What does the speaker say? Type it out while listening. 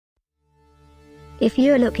If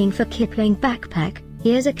you're looking for Kipling backpack,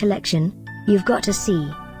 here's a collection you've got to see.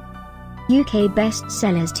 UK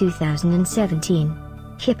Bestsellers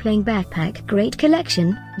 2017. Kipling backpack, great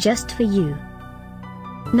collection, just for you.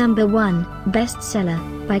 Number 1,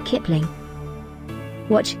 Bestseller, by Kipling.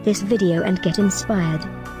 Watch this video and get inspired.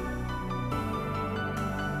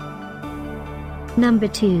 Number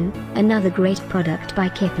 2, another great product by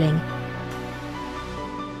Kipling.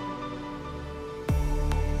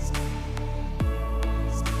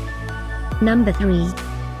 Number 3.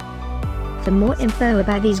 For more info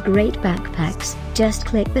about these great backpacks, just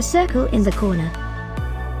click the circle in the corner.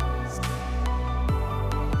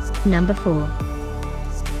 Number 4.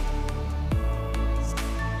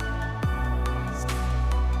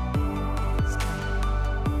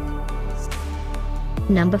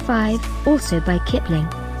 Number 5, also by Kipling.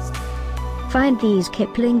 Find these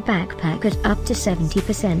Kipling backpack at up to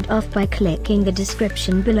 70% off by clicking the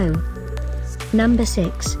description below. Number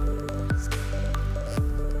 6.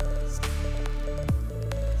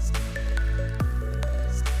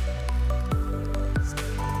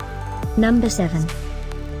 Number 7.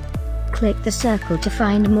 Click the circle to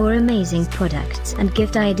find more amazing products and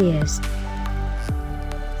gift ideas.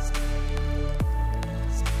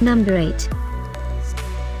 Number 8.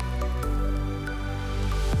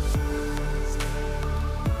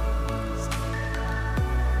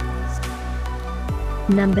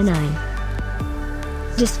 Number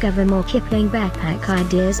 9. Discover more Kipling backpack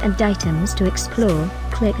ideas and items to explore,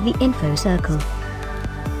 click the info circle.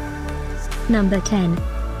 Number 10.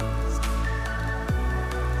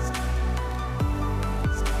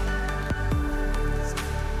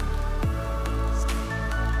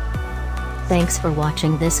 Thanks for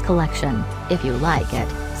watching this collection. If you like it,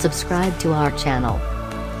 subscribe to our channel.